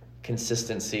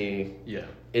consistency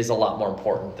is a lot more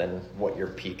important than what your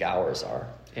peak hours are.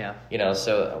 Yeah.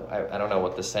 So I don't know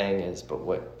what the saying is, but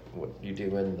what you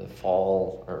do in the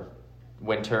fall or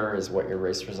winter is what your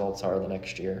race results are the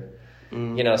next year.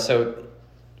 You know, so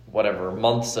whatever,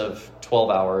 months of 12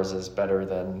 hours is better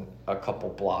than a couple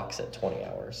blocks at 20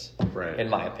 hours, Right. in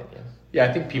my opinion. Yeah,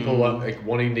 I think people love, like,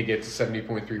 wanting to get to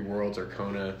 70.3 Worlds or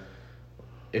Kona.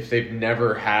 If they've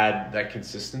never had that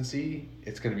consistency,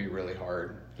 it's going to be really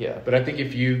hard. Yeah. But I think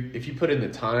if you put in the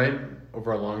time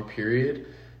over a long period,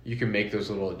 you can make those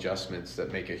little adjustments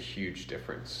that make a huge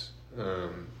difference.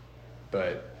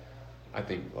 But I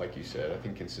think, like you said, I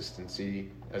think consistency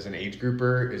as an age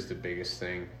grouper is the biggest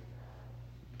thing.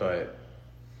 But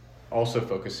also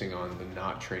focusing on the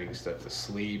not training stuff, the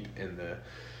sleep and the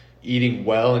eating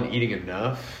well and eating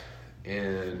enough,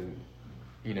 and,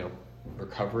 you know,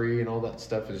 recovery and all that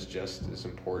stuff is just as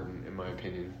important, in my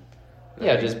opinion.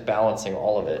 Yeah, just balancing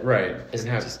all of it. Right. It And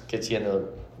have- just gets you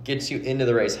into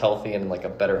the race healthy and in like a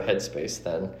better headspace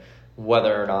than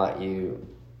whether or not you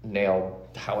nail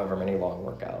however many long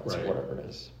workouts Right. or whatever it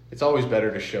is. It's always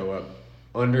better to show up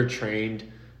undertrained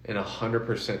and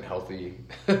 100% healthy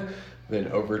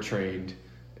than overtrained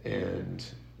and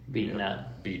Beaten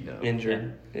up.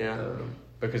 Injured. Yeah.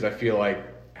 Because I feel like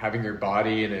having your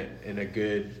body in a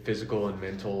good physical and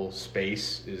mental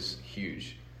space is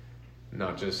huge.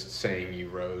 Not just saying you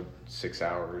rode 6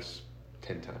 hours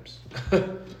 10 times.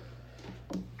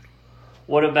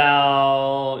 What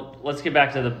about, let's get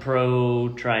back to the Pro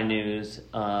Tri News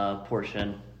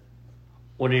portion.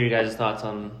 What are your guys' thoughts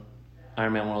on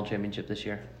Ironman World Championship this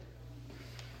year?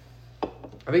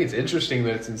 I think it's interesting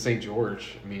that it's in St.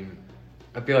 George. I mean,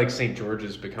 I feel like St. George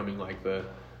is becoming like the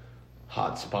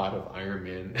hot spot of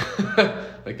Ironman.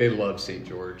 Like, they love St.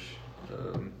 George.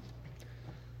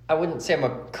 I wouldn't say I'm a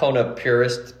Kona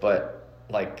purist, but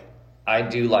like I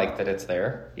do like that it's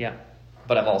there. Yeah.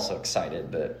 But I'm also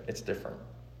excited that it's different.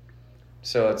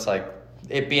 So it's like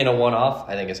it being a one-off,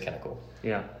 I think is kind of cool.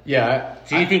 Yeah. Yeah.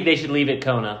 So you think they should leave it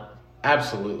Kona?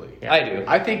 Absolutely. Yeah. I do.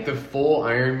 I think the full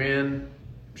Ironman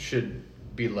should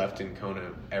be left in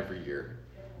Kona every year.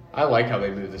 I like how they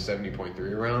move the 70.3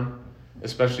 around,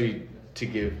 especially to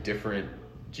give different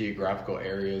geographical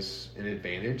areas an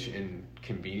advantage and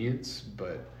convenience.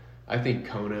 But I think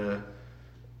Kona,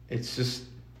 it's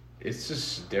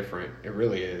just different. It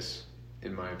really is,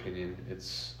 in my opinion.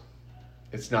 It's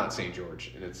not St.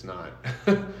 George, and it's not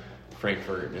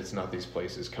Frankfurt, and it's not these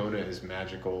places. Kona is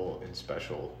magical and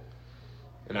special.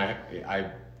 And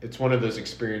I it's one of those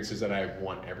experiences that I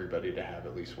want everybody to have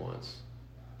at least once.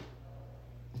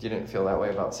 You didn't feel that way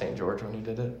about St. George when you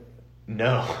did it?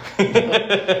 No.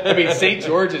 I mean, St.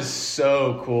 George is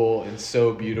so cool and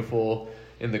so beautiful,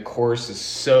 and the course is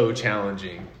so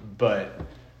challenging, but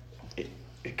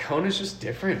Kona's just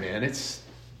different, man. It's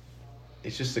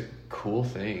just a cool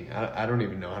thing. I don't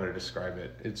even know how to describe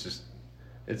it.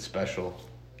 It's special.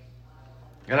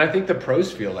 And I think the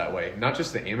pros feel that way, not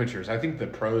just the amateurs. I think the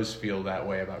pros feel that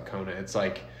way about Kona. It's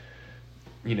like,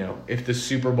 you know, if the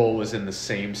Super Bowl was in the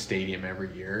same stadium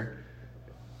every year,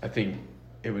 I think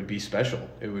it would be special.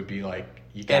 It would be like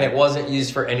And it wasn't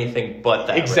used for anything but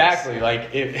that exactly race.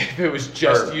 Like if it was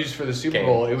just used for the Super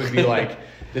Bowl, it would be like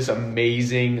this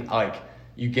amazing, like,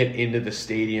 you get into the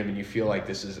stadium and you feel like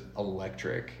this is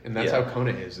electric. And that's how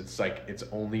Kona is. It's like it's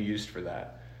only used for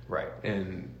that. Right.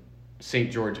 And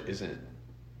St. George isn't.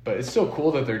 But it's still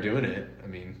cool that they're doing it. I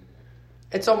mean,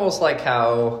 It's almost like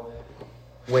how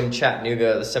when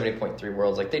Chattanooga, the 70.3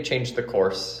 Worlds, like they changed the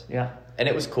course. Yeah. And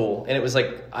it was cool. And it was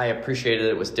like, I appreciated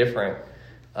it was different.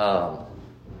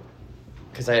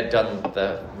 Because I had done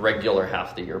the regular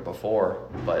half the year before,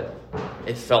 but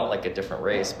it felt like a different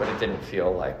race, but it didn't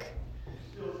feel like,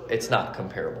 it's not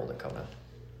comparable to Kona.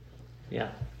 Yeah.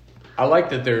 I like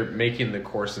that they're making the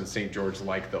course in St. George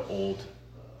like the old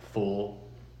full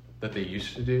that they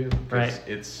used to do. 'Cause Right.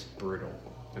 It's brutal.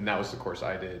 And that was the course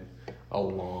I did a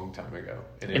long time ago.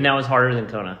 And that was harder than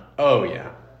Kona. Oh,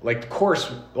 yeah. Like the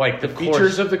course, like the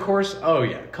features of the course. Oh,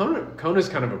 yeah. Kona's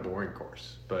kind of a boring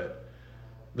course, but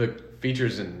the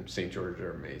features in St. George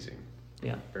are amazing.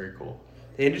 Yeah. Very cool.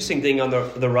 The interesting thing on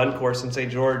the run course in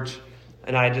St. George,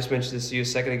 and I just mentioned this to you a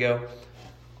second ago,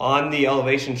 on the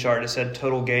elevation chart it said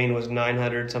total gain was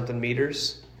 900 something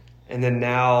meters, and then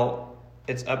now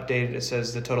it's updated. It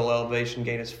says the total elevation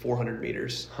gain is 400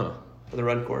 meters for the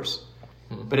run course.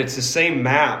 But it's the same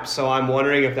map, so I'm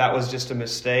wondering if that was just a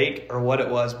mistake or what it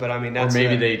was. But I mean, that's or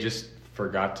maybe they just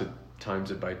forgot to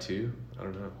times it by 2. I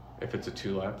don't know. If it's a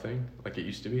 2-lap thing, like it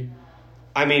used to be.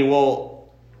 I mean, well,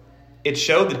 it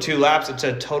showed the 2 laps. It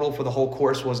said total for the whole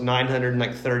course was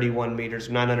 931 meters,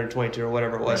 922 or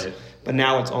whatever it was. Right. But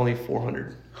now it's only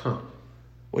 400. Huh.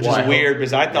 Which Well, is I weird hope-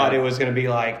 because I thought yeah. it was going to be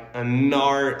like I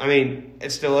mean,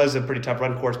 it still is a pretty tough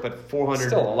run course, but 400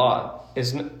 Still a lot.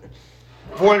 is.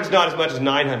 400's not as much as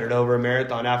 900 over a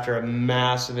marathon after a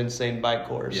massive, insane bike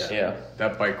course. Yeah.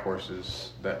 That bike course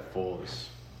is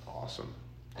awesome.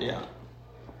 Yeah.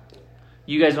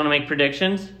 You guys want to make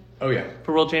predictions Oh yeah.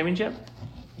 for World Championship?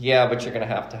 Yeah, but you're going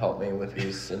to have to help me with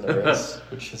who's in the race,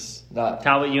 which is not...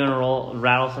 Talbot, you want to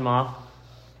rattle some off?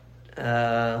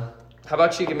 How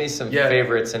about you give me some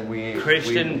favorites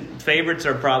and Favorites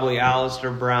are probably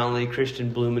Alistair Brownlee,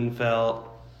 Christian Blumenfeld,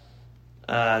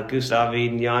 Gustav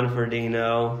Eden, Jan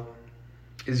Frodeno.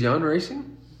 Is Jan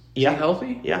racing? Is Yeah. he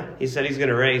healthy? Yeah, he said he's going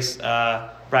to race.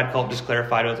 Brad Culp just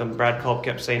clarified with him. Brad Culp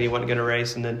kept saying he wasn't going to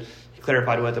race, and then he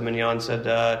clarified with him, and Jan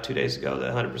said 2 days ago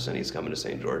that 100% he's coming to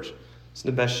St. George. It's in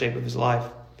the best shape of his life.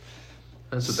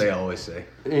 That's what they always say.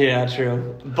 Yeah,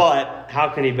 true. But how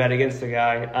can he bet against the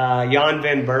guy? Jan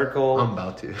van Berkel, I'm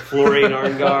about to. Florian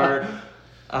Arngard,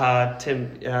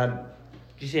 Tim. Did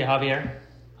you say Javier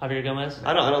Gomez?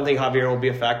 I don't think Javier will be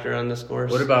a factor on this course.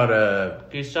 What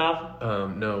about Gustav?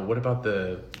 no, what about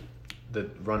the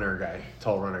runner guy,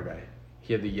 tall runner guy?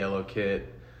 He had the yellow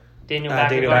kit. Daniel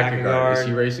Daniel Backegard. Backegard. Is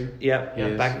he racing? Yep. He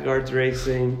is. Backegard's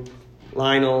racing.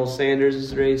 Lionel Sanders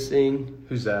is racing.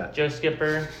 Who's that? Joe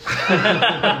Skipper.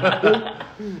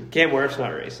 Cam Werf's not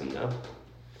racing though.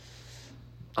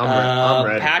 I'm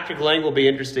ready. Patrick Lang will be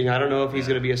interesting. I don't know if he's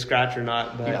going to be a scratch or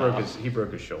not, but He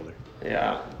broke his shoulder.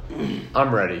 yeah.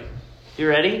 I'm ready. You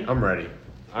ready? I'm ready.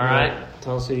 All right.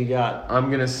 Tell us who you got.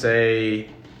 I'm gonna say.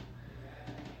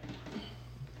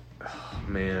 Oh,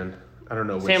 man, I don't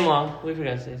know. Sam Long. We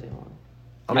forgot to say Sam Long.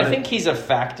 I think he's a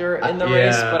factor in the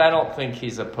race, but I don't think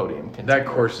he's a podium contender. That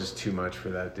course is too much for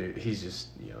that dude. He's just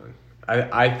young.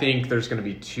 I think there's going to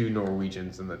be 2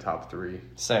 Norwegians in the top 3.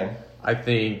 Same. I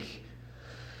think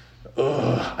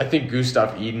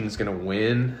Gustav Eden's going to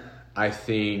win. I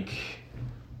think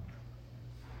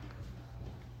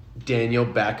Daniel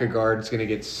Backegard's going to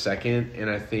get second, and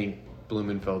I think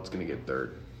Blumenfeld's going to get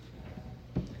third.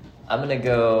 I'm going to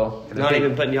go And Not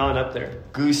even putting Jan up there.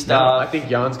 Gustav. No, I think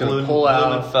Jan's going to pull out.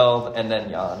 Blumenfeld, and then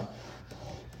Jan.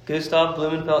 Gustav,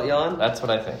 Blumenfeld, Jan. That's what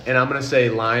I think. And I'm going to say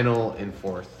Lionel in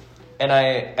 4th. And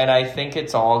I think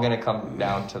it's all going to come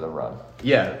down to the run.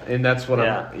 Yeah, and that's what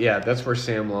Yeah. that's where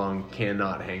Sam Long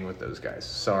cannot hang with those guys.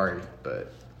 Sorry,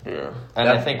 but Yeah. And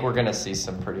That- I think we're going to see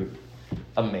some pretty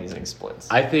amazing splits.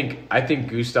 I think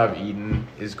Gustav Eden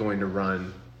is going to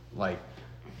run like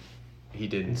he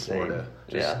did in Florida.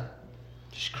 Yeah.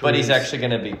 But he's actually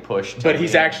going to be pushed. But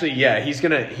he's actually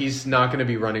he's not going to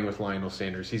be running with Lionel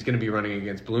Sanders. He's going to be running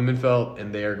against Blumenfeld,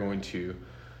 and they are going to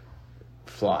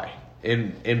fly.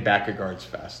 In Backegard's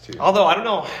fast too. Although I don't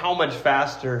know how much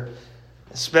faster,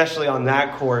 especially on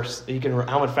that course,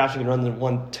 how much faster you can run than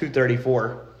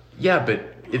 2:34. Yeah, but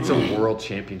it's a world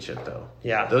championship though.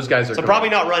 Yeah, those guys are so probably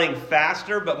not running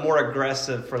faster, but more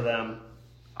aggressive for them.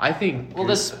 I think. Well,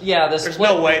 the There's split,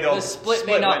 no way the split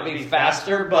may not might be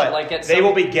faster, but like at they some,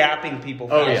 will be gapping people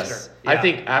Oh faster. yes, Yeah. I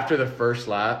think after the first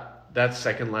lap, that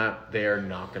second lap, they are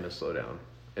not going to slow down.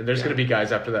 And there's going to be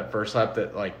guys after that first lap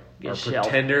that like Get are shelled.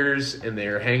 pretenders and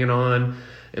they're hanging on,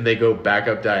 and they go back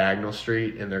up Diagonal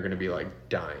Street and they're going to be like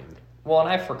dying. Well, and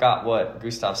I forgot what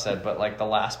Gustav said, but like the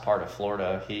last part of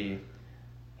Florida, he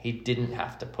didn't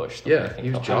have to push. The way I Yeah, think he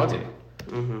was he'll have to.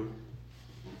 jogging.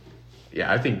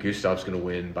 Yeah, I think Gustav's going to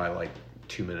win by like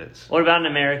 2 minutes. What about an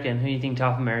American? Who do you think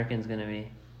top American's going to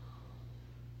be?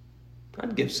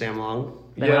 I'd give Sam Long.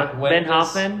 Yeah. When Ben does-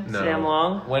 Hoffman? No. Sam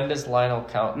Long? When does Lionel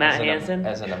count Matt Hansen?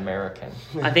 as an American?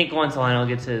 I think once Lionel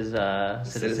gets his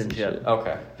citizenship.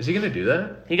 Okay. Is he going to do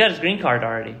that? He got his green card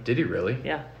already. Did he really?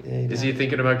 Yeah, Is he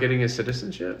thinking about getting his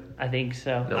citizenship? I think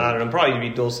so. No. I don't know. Probably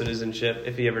be dual citizenship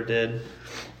if he ever did.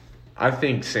 I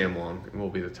think Sam Long will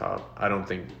be the top. I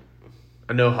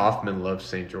know Hoffman loves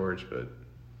St. George, but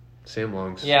Sam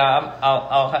Long's... Yeah,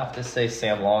 I'll have to say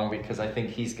Sam Long because I think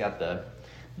he's got the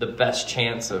best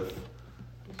chance of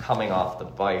coming off the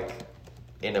bike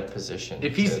in a position.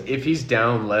 If he's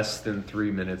down less than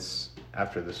 3 minutes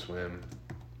after the swim,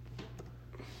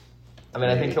 I mean,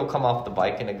 I think he'll come off the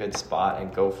bike in a good spot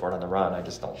and go for it on the run. I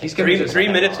just don't. He's think gonna he's Three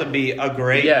gonna minutes run. would be a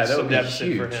great Yeah, that would be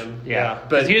deficit for huge. him. Yeah, But-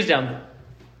 but he was down.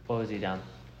 What was he down?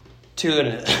 Two and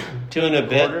a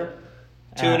bit. Quarter?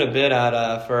 Two and a bit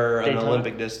at for an Daytona?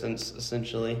 Olympic distance,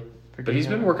 essentially. but he's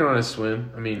been working on his swim.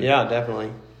 I mean, Yeah,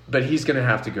 definitely. But he's gonna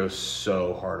have to go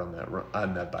so hard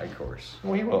on that bike course.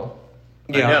 Well, he will.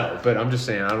 Yeah. I know, but I'm just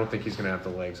saying I don't think he's gonna have the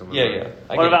legs on the Yeah, run. yeah.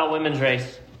 I What get about women's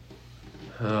race?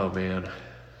 Oh man.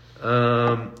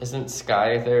 it. Isn't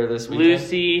Sky there this weekend?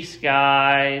 Lucy,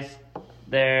 Skies,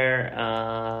 there.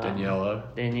 Daniela,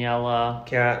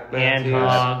 Cat Ann Matthews.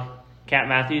 Hogg, Kat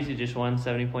Matthews, who just won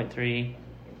 70.3.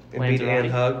 And beat Ann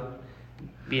Hug.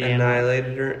 Beat Ann Hogg.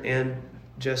 Annihilated her and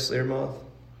Jess Learmouth.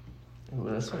 Ooh,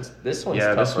 this one's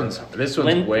Yeah, tougher. this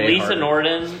one's way Lisa harder.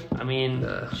 Norden. I mean,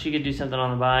 Nah. she could do something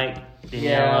on the bike.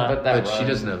 Yeah, Daniela, but that But she run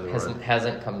doesn't have the run.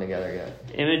 hasn't come together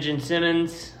yet. Imogen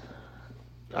Simmons.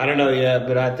 I don't know yet,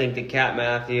 but I think that Kat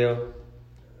Matthew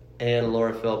and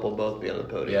Laura Phillip will both be on the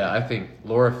podium. Yeah, I think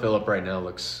Laura Phillip right now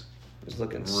looks. It's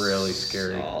looking really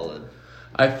scary. Solid.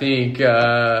 I think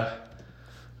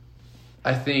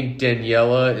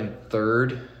Daniela in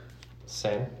third,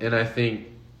 Same. and I think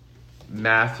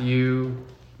Matthew.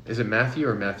 Is it Matthew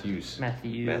or Matthews?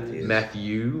 Matthews.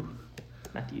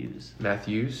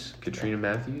 Katrina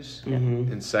Matthews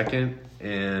Mm-hmm. in second,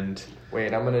 and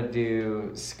Wait, I'm gonna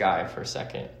do Sky for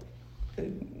second.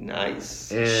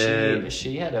 Nice. and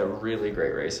She had a really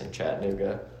great race in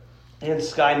Chattanooga. And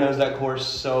Sky knows that course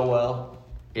so well.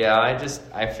 Yeah,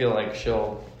 I feel like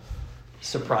she'll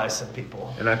surprise some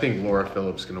people. and I think Laura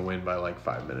Phillip's gonna win by like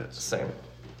 5 minutes. Same.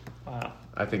 Wow.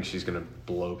 I think she's gonna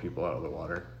blow people out of the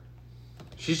water.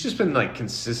 She's just been like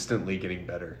consistently getting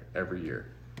better every year,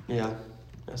 Yeah,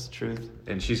 that's the truth.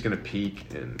 and she's gonna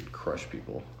peak and crush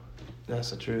people. That's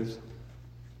the truth.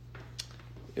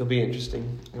 It'll be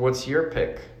interesting. What's your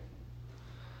pick?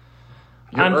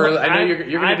 You're I'm- early, I know I'm-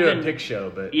 you're gonna I've do a been- pick show,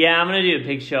 but Yeah, I'm gonna do a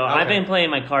pig show. I've Okay. been playing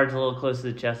my cards a little close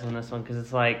to the chest on this one because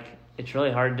it's like it's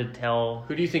really hard to tell.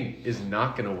 who do you think is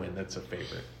not gonna win? That's a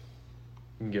favorite.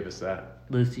 You can give us that.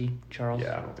 Lucy Charles,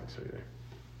 Yeah, I don't think so either.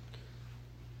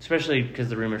 especially because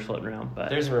the rumors floating around. But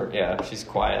There's room. Yeah, she's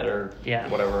quiet or Yeah.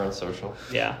 whatever on social.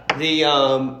 yeah, The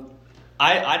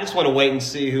I just want to wait and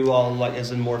see who all like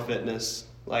is in more fitness.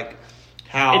 Like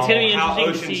how It's gonna be how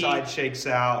interesting to see- Oceanside shakes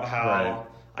out. How Right.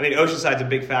 I mean Oceanside's a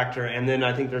big factor, and then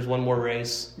I think there's one more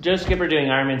race. Joe Skipper doing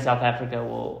Ironman South Africa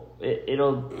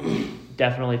it'll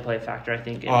definitely play a factor. I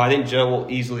think. Oh, I think Joe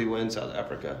will easily win South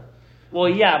Africa. Well,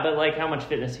 yeah, but like how much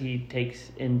fitness he takes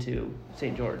into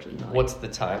St. George and like, What's the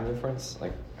time difference?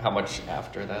 Like how much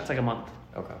after that? it's like a month.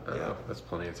 Okay. Yeah. That's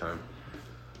plenty of time.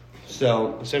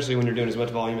 So especially when you're doing as much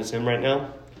volume as him right now.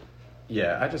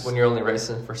 Yeah, I just When you're only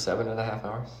racing for 7.5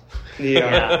 hours.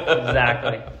 Yeah,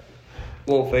 exactly.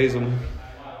 Won't phase him.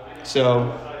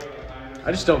 So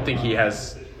I just don't think he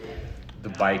has the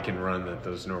bike and run that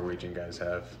those Norwegian guys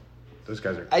have. Those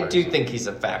guys are I crazy. do think he's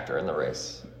a factor in the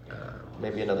race.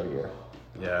 Maybe another year.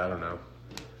 Yeah, I don't know.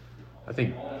 I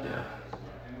think yeah.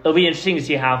 It'll be interesting to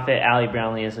see how fit Allie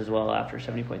Brownlee is as well after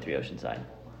 70.3 Oceanside.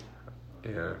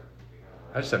 Yeah.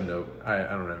 I just have I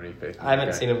don't have any faith in I haven't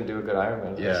that guy. seen him do a good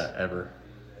Ironman race. Yeah, ever.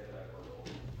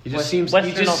 He just West- seems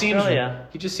Western he just seems Australia.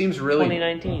 he just seems really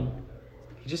 2019.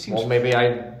 he just seems Well, maybe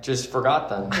I just forgot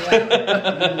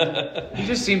then. he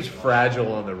just seems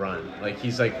fragile on the run. Like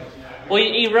he's like Well,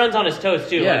 he runs on his toes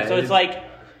too. Yeah, like, so it's- it's like,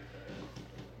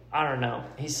 I don't know.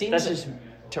 He seems That's just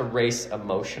to race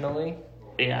emotionally,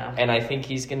 yeah, and I think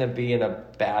he's going to be in a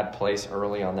bad place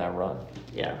early on that run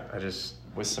yeah. I just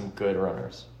with some good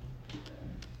runners.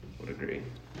 would agree.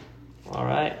 All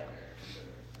right.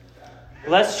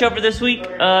 Well, that's the show for this week.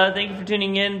 Thank you for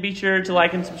tuning in. Be sure to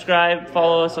like and subscribe.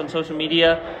 Follow us on social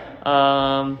media.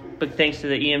 Big thanks to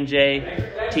the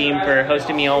EMJ team for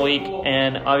hosting me all week.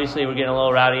 And obviously, we're getting a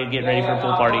little rowdy and getting ready for a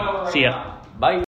pool party. See ya. Bye.